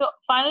 So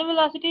final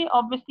velocity,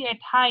 obviously at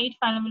height,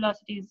 final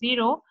velocity is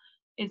 0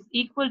 is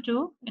equal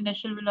to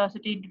initial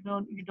velocity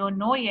you don't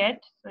know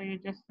yet. So you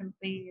just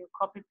simply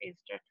copy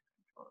paste it.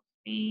 Control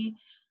C.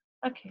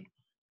 Okay,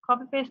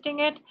 copy pasting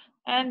it,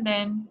 and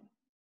then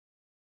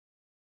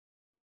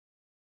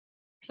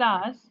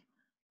plus,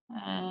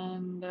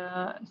 and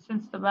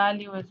since the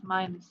value is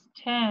minus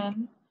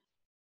 10,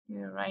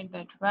 you write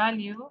that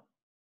value,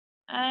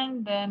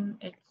 and then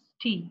it's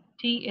t.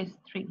 T is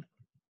 3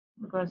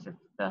 because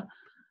it's the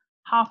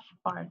half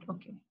part.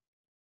 Okay,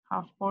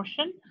 half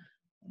portion.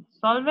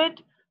 Solve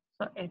it.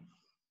 So it's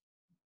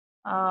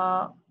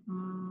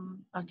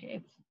okay,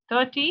 it's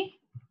 30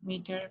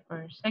 meter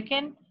per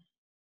second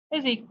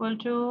is equal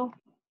to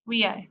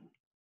VI.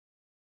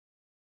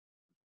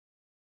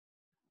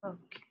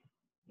 Okay.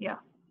 Yeah.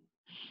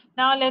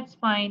 Now let's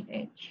find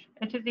H.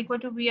 H is equal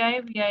to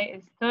VI. VI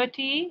is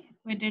 30.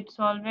 We did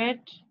solve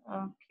it.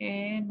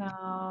 Okay.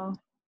 Now,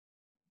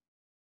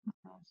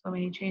 so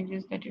many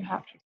changes that you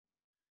have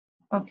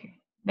to. Okay.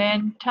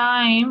 Then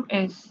time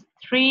is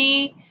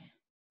 3.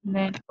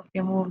 Then,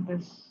 okay, move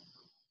this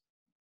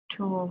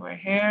 2 over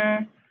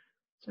here.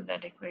 So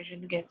that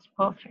equation gets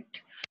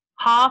perfect.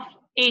 Half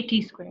AT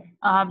square,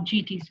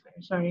 GT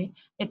square, sorry.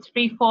 It's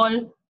free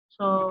fall,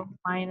 so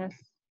minus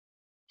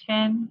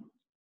 10,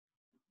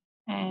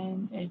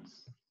 and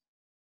it's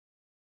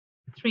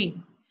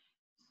 3.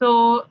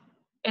 So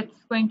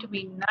it's going to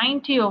be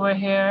 90 over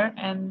here,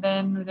 and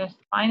then with this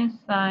minus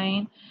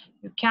sign,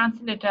 you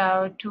cancel it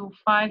out. 2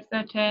 5s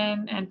are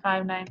 10, and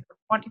 5 9s are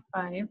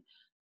 45.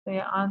 So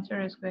your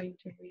answer is going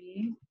to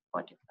be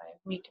 45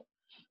 meters.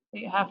 So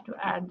you have to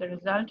add the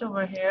result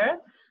over here,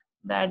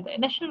 that the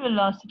initial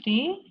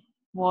velocity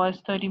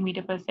was 30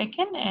 meter per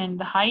second and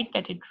the height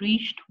that it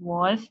reached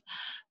was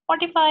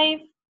 45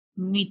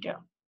 meter.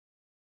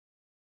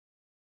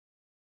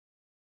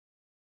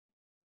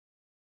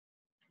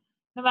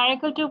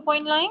 Numerical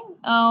 2-point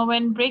line.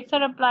 When brakes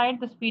are applied,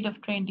 the speed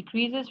of train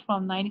decreases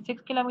from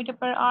 96 km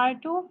per hour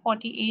to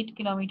 48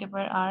 km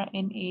per hour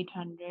in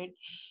 800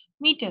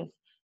 meters.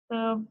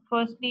 So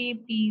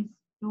firstly, please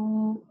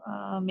do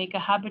make a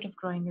habit of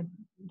drawing a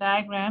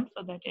diagram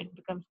so that it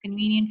becomes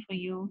convenient for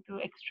you to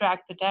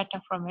extract the data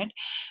from it.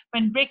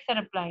 When brakes are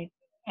applied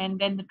and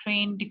then the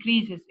train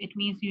decreases, it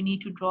means you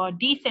need to draw a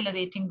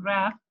decelerating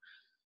graph.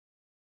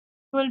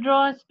 We'll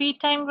draw a speed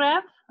time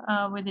graph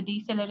with the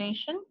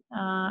deceleration,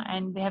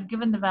 and they have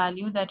given the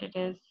value that it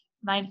is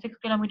 96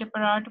 kilometer per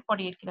hour to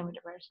 48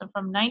 kilometer per hour. So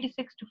from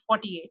 96 to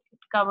 48, it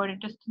covered a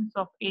distance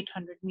of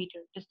 800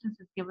 meters. Distance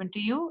is given to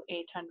you,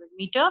 800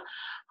 meter.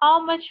 How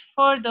much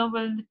further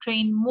will the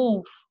train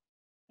move?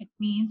 It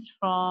means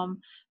from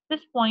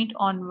this point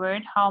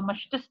onward, how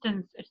much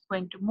distance it's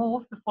going to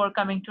move before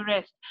coming to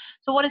rest.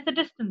 So what is the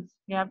distance?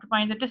 You have to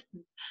find the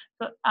distance.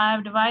 So I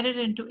have divided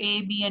into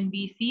A, B, and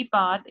B, C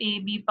path. A,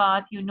 B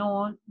path, you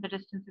know the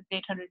distance is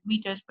 800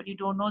 meters, but you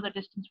don't know the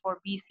distance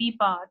for B, C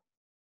path.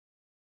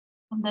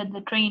 And then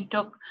the train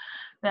took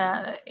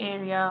the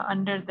area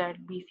under that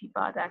BC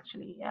path,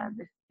 actually, yeah,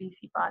 this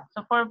BC path.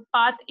 So for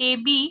path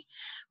AB,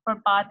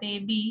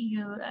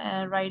 you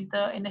write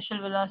the initial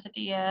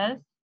velocity as,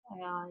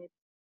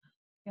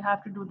 you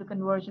have to do the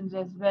conversions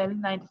as well,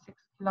 96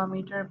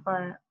 kilometer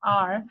per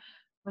hour,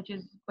 which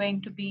is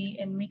going to be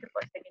in meter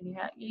per second.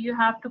 You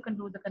have to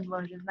do the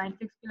conversions.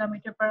 96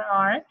 kilometer per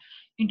hour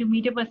into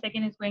meter per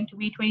second is going to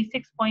be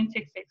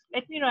 26.66.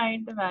 Let me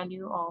write the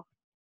value of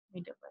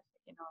meter per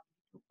second of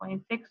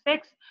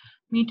 2.66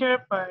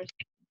 meter per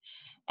second.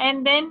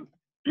 And then,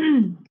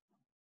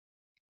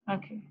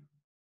 okay,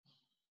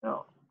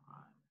 so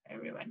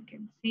everyone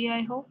can see,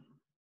 I hope,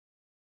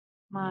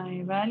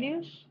 my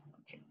values.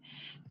 Okay,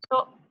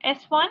 so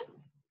S1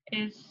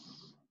 is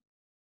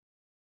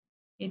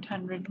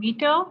 800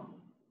 meter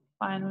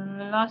final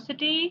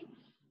velocity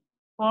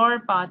for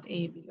path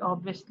AB.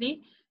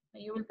 Obviously,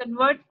 you will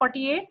convert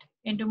 48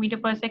 into meter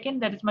per second,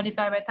 that is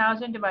multiplied by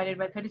 1000 divided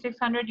by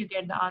 3600, you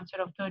get the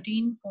answer of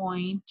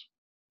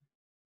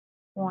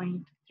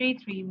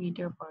 13.33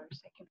 meter per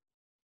second.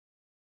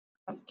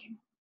 Okay.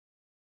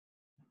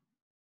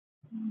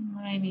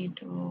 I need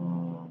to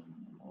move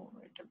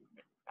it a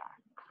bit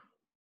back.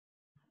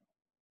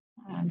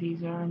 And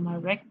these are my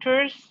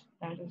vectors.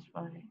 That is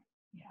why,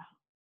 yeah.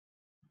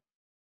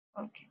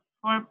 Okay.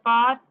 For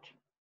path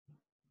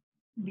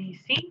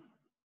BC,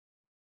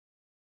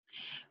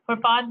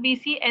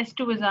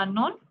 S2 is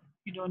unknown.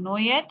 You don't know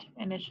yet.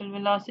 Initial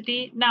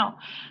velocity. Now,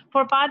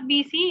 for path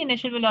BC,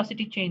 initial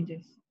velocity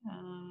changes.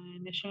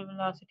 Initial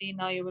velocity,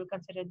 now you will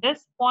consider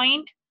this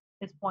point.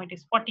 This point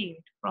is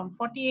 48. From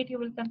 48, you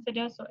will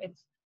consider, so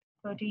it's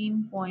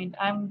 13 point.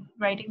 I'm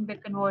writing the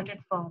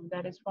converted form.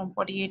 That is from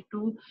 48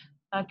 to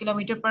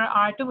kilometer per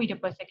hour to meter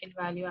per second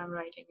value. I'm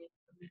writing it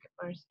to meter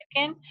per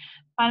second.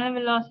 Final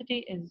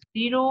velocity is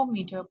 0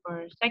 meter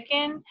per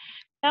second.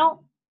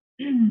 Now,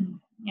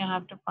 you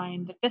have to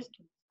find the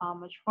distance, how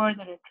much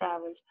further it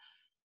travels.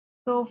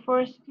 So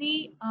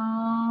firstly,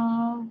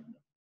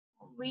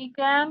 we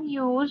can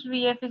use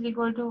VF is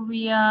equal to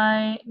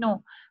VI.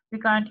 No, we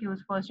can't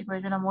use first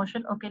equation of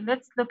motion. Okay,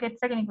 let's look at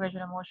second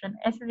equation of motion.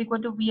 S is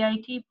equal to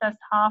VIT plus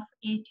half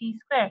AT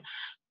square.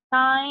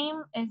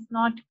 Time is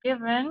not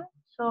given,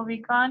 so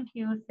we can't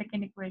use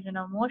second equation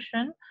of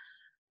motion.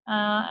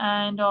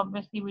 And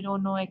obviously we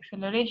don't know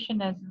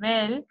acceleration as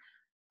well.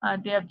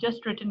 They have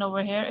just written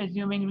over here,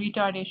 assuming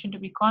retardation to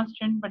be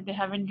constant, but they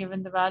haven't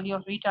given the value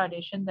of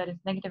retardation, that is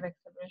negative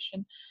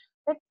acceleration.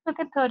 Let's look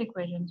at third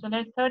equation. So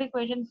that third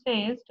equation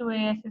says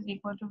 2AS is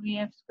equal to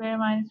VF square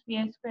minus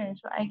VI square.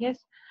 So I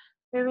guess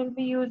we will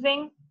be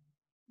using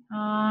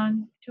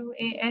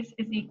 2AS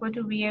is equal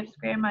to VF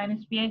square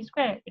minus VI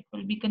square. It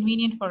will be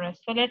convenient for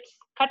us. So let's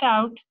cut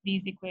out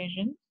these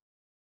equations.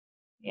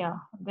 Yeah,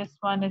 this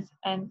one is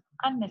an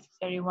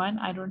unnecessary one.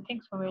 I don't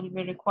think so we'll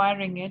be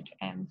requiring it,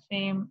 and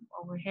same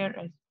over here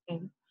as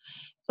well.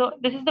 So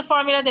this is the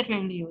formula that we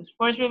will use.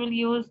 First, we will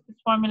use this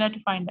formula to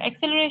find the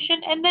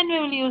acceleration, and then we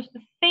will use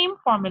the same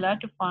formula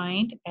to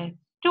find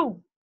S2.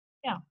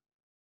 Yeah.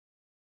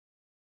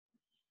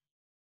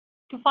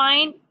 To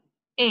find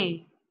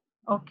A.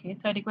 Okay,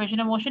 third equation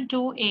of motion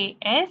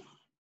 2AS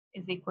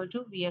is equal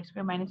to VF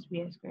square minus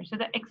VI square. So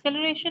the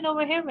acceleration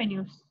over here, when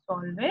you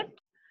solve it,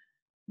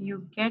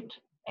 you get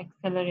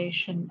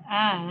acceleration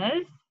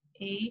as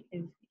A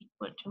is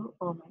equal to,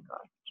 oh my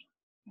God,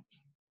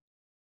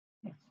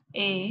 it's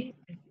A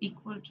is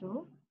equal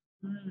to,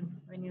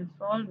 when you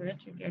solve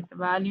it, you get the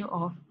value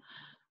of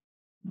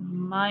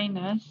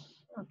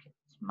minus, okay,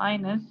 it's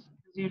minus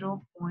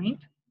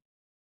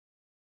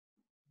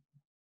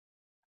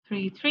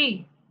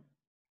 0.33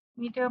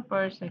 meter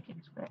per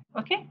second square.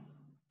 Okay,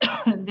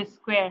 this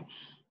square,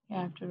 you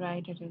have to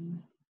write it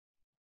in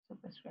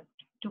superscript.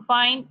 To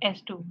find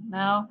S2,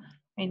 now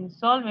when you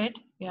solve it,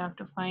 you have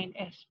to find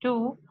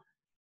S2,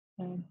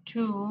 and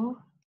 2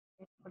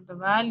 for the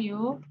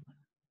value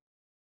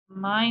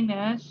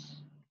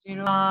minus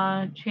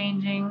 0.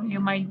 Changing,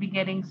 you might be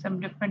getting some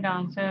different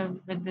answer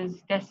with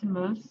these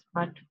decimals,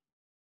 but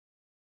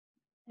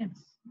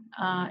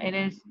it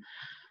is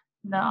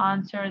the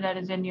answer that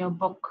is in your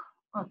book.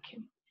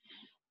 Okay,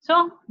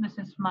 so this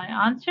is my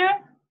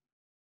answer,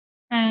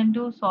 and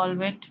do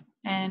solve it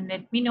and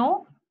let me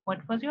know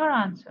what was your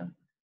answer.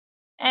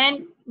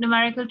 And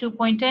numerical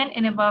 2.10,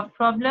 in above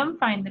problem,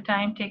 find the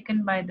time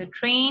taken by the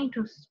train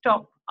to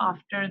stop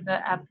after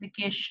the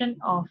application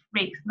of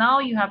brakes. Now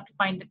you have to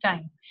find the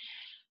time.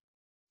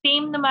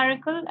 Same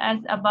numerical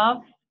as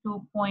above,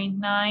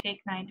 2.9,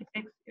 take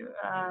 96,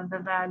 the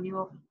value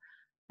of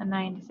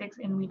 96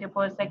 in meter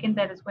per second,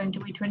 that is going to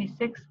be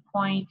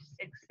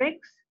 26.66.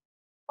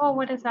 Oh,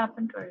 what has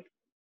happened to it?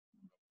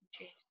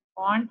 Change the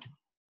font.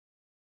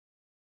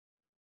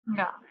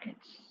 Yeah,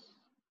 it's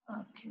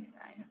okay.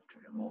 I have to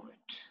remove it.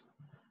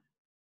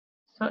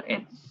 So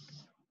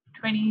it's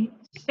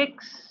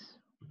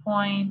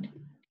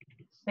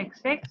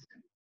 26.66.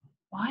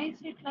 Why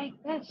is it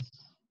like this?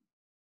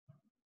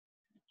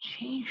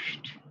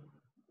 Changed.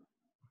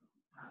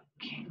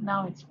 Okay,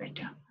 now it's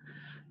better.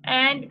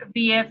 And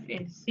VF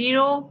is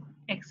 0.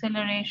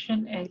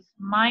 Acceleration is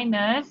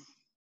minus.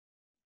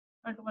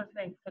 What was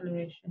the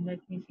acceleration? Let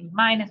me see.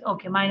 Minus,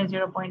 okay, minus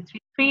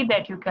 0.33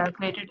 that you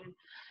calculated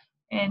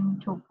in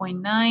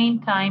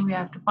 2.9. Time, you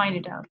have to find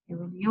it out. You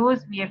will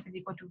use VF is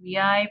equal to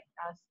VI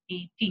plus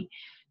AT.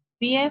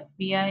 VF,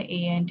 VI,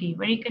 A, and T.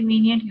 Very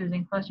convenient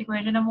using first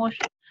equation of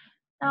motion.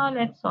 Now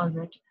let's solve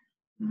it.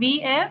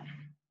 VF,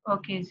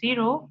 okay,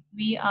 0.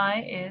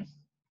 VI is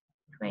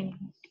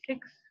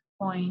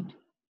 26.66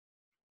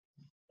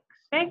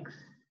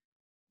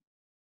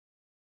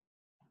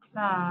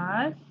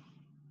 plus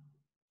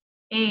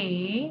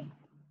A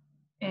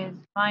is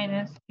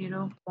minus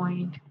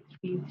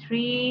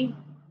 0.33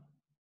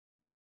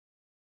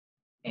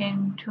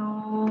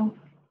 into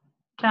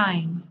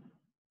time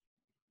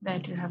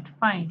that you have to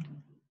find.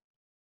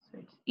 So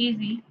it's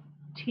easy.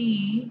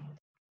 T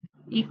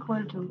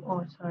equal to,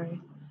 oh sorry,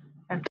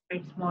 I have to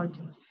write small t.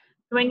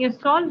 So when you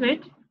solve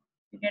it,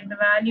 you get the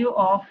value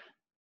of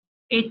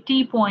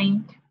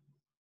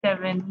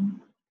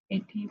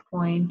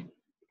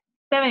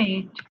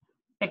 80.78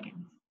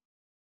 seconds.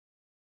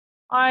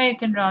 Or you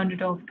can round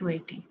it off to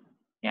 80.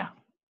 Yeah.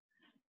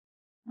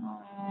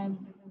 And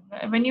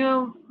when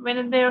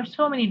there are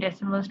so many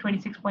decimals,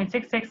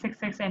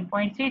 26.6666 and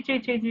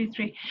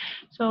 0.33333,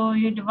 so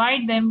you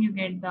divide them, you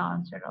get the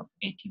answer of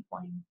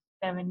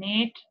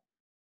 80.78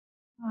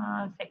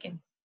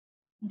 seconds.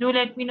 Do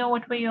let me know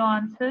what were your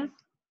answers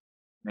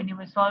when you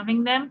were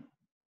solving them.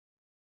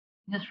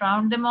 Just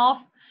round them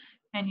off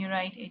and you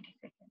write 80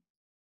 seconds.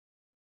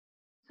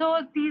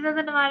 So these are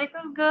the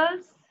numericals,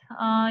 girls.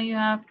 You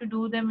have to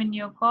do them in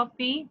your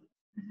copy.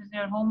 This is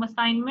your home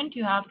assignment.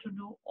 You have to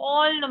do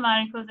all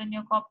numericals in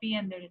your copy,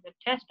 and there is a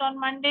test on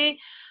Monday,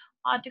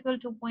 article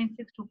 2.6,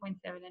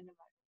 2.7, and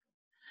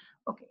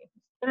numericals. Okay, if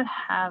you still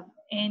have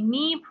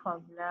any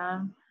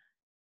problem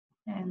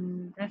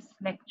in this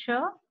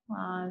lecture,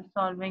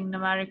 solving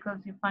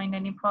numericals, you find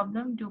any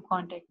problem, do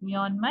contact me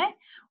on my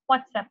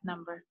WhatsApp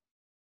number.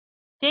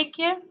 Take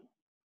care.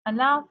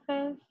 Allah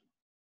Hafiz.